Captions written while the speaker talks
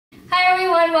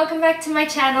everyone, welcome back to my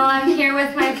channel. I'm here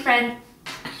with my friend.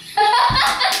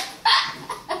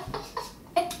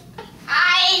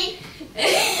 Hi!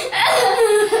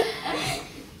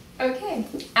 Okay.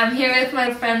 I'm here with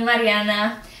my friend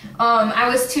Marianna. I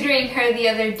was tutoring her the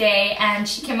other day and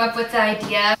she came up with the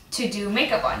idea to do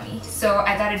makeup on me. So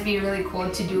I thought it'd be really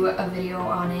cool to do a video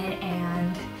on it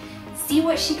and see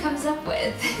what she comes up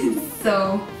with.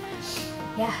 So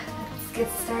yeah, let's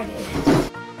get started.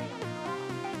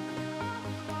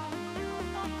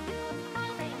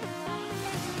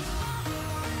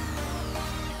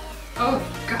 Oh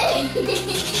god.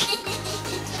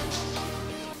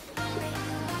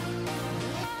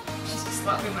 She's just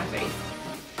slapping my face.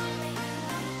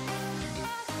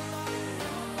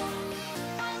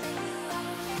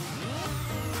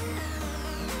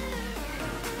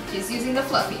 She's using the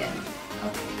fluffy end.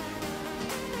 Okay.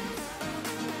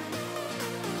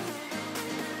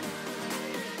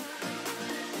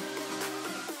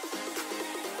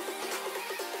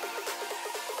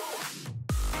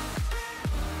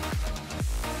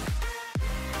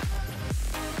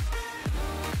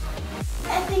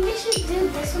 I think I should do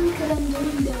this one because I'm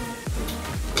doing the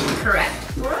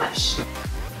Correct brush.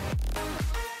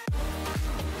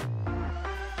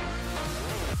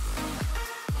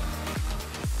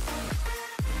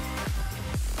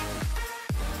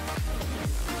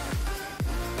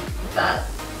 That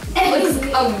looks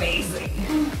amazing.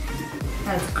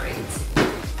 That's great.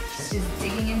 She's just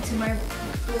digging into my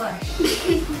blush.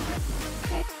 Okay.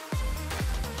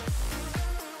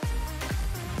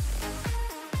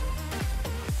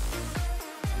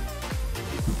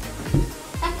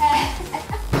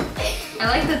 I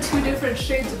like the two different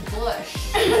shades of blush.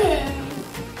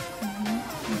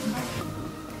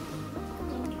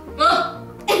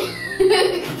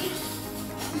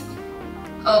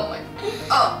 Oh my.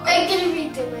 Oh. I'm gonna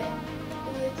redo it.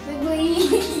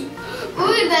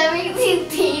 Ooh, that makes me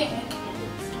tan.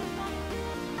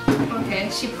 Okay,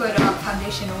 she put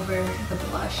foundation over the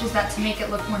blush. Is that to make it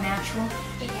look more natural?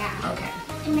 Yeah. Okay.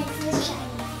 It makes it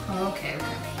shiny. Okay,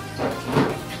 okay.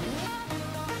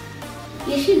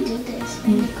 You should do this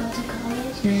when you go to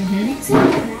college. Mm-hmm. It makes it more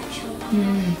natural.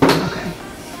 Okay.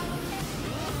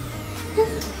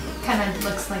 Kind of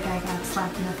looks like I got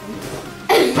slapped in the face.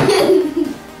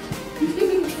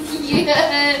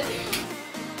 Yeah.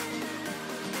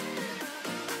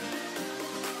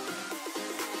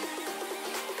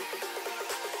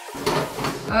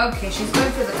 Okay, she's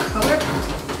going for the color.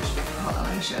 Hold on,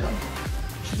 let me show them.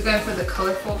 She's going for the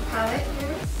colorful palette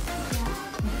here.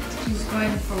 She's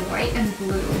going for white and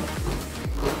blue.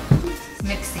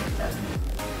 Mixing them.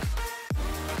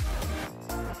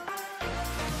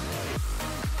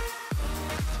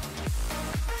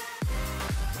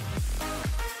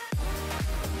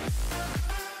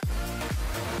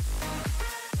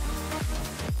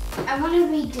 I want to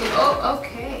redo it. Oh,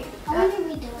 okay. I want to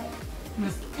redo it.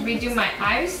 Redo my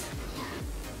eyes?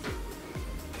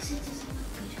 Because it doesn't look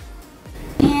beautiful.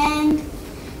 And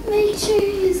make sure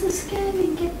you subscribe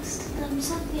and give us a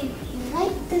thumbs up if you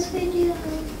like this video.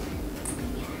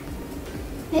 Yeah.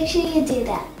 Make sure you do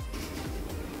that.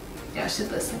 Yeah, I should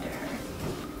listen to her.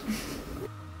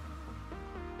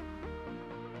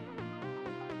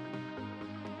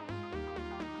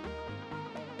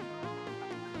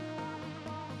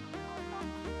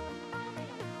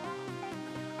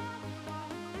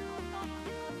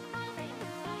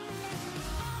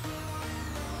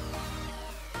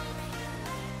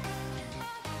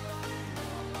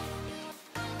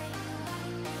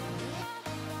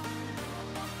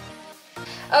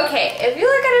 Okay, if you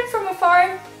look at it from afar,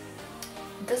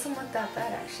 it doesn't look that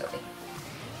bad actually.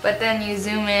 But then you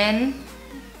zoom in,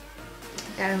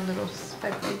 got a little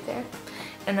speck right there,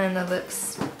 and then the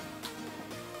lips,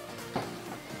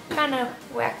 kind of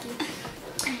wacky.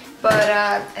 But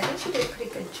I think she did a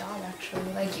pretty good job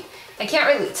actually. Like, I can't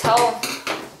really tell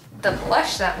the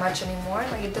blush that much anymore.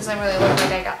 Like, it doesn't really look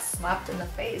like I got slapped in the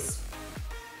face.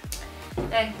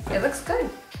 And it looks good.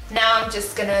 Now I'm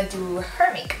just gonna do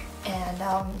her makeup. And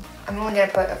I'm only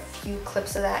gonna put a few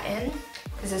clips of that in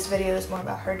because this video is more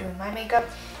about her doing my makeup,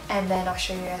 and then I'll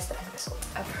show you guys the end result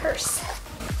of hers.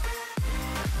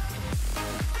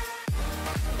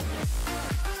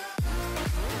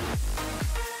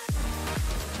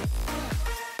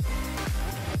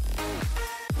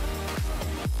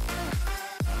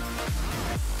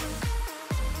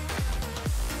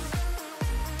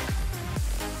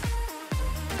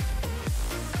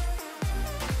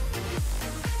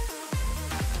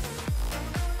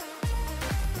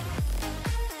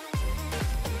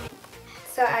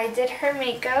 So I did her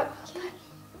makeup.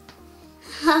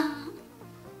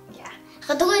 Yeah.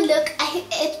 How do I look? I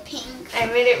it's pink. I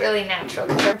made it really natural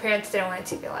because our parents didn't want it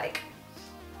to be like,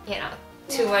 you know,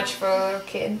 too much for a little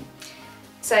kid.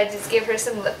 So I just gave her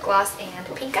some lip gloss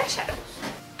and pink eyeshadow.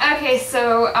 Okay,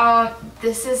 so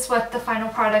this is what the final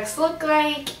products look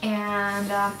like,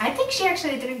 and I think she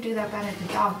actually didn't do that bad of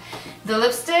a job. The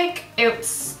lipstick,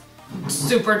 it's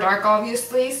super dark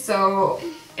obviously, so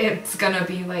it's gonna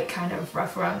be like kind of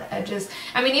rough around the edges.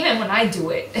 I mean, even when I do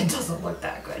it, it doesn't look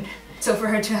that good. So for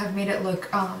her to have made it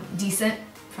look decent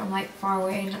from like far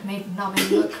away and not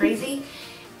make it look crazy,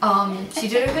 she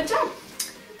did a good job.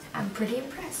 I'm pretty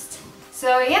impressed.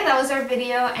 So yeah, that was our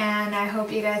video, and I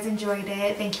hope you guys enjoyed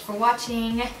it. Thank you for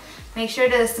watching. Make sure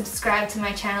to subscribe to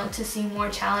my channel to see more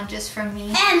challenges from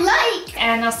me. And like!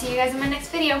 And I'll see you guys in my next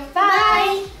video. Bye!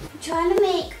 Bye. I'm trying to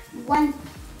make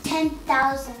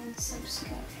 10,000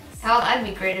 subscribers. Hell, that'd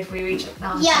be great if we reach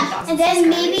 10,000 Yeah, and then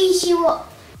subscribers. maybe she will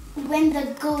win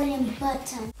the golden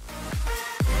button.